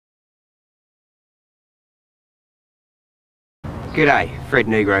G'day, Fred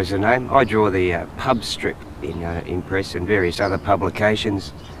Negro's the name. I draw the pub strip in Press and various other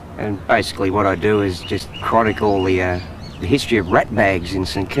publications, and basically what I do is just chronicle the history of ratbags in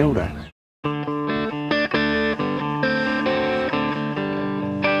St Kilda.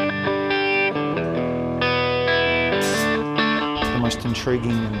 The most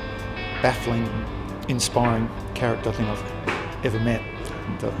intriguing and baffling, inspiring character I think I've ever met.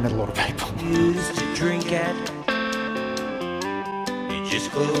 And I've met a lot of people. Used to drink at, it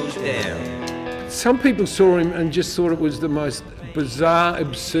just closed down. Some people saw him and just thought it was the most bizarre,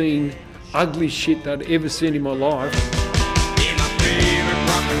 obscene, ugly shit they'd ever seen in my life.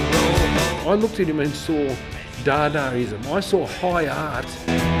 I looked at him and saw Dadaism. I saw high art.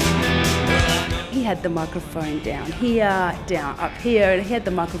 He had the microphone down here, down up here, and he had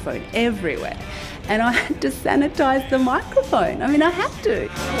the microphone everywhere. And I had to sanitise the microphone. I mean, I had to.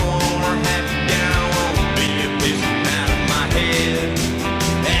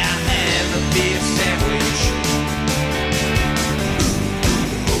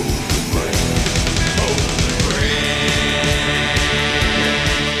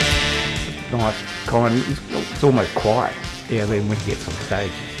 Nice, kind. It's almost quiet. Yeah, then when he gets on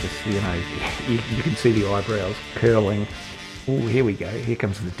stage, it's just, you know, you can see the eyebrows curling. Oh, here we go. Here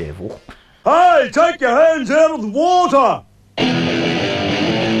comes the devil. Hey, take your hands out of the water!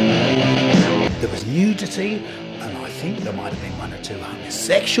 There was nudity, and I think there might have been one or two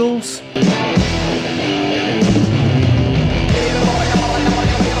homosexuals.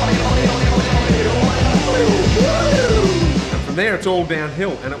 From there it's all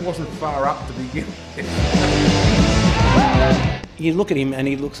downhill, and it wasn't far up to begin with. You look at him and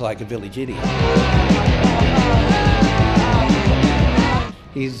he looks like a village idiot.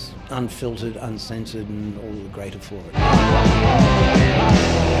 He's unfiltered, uncensored, and all the greater for it.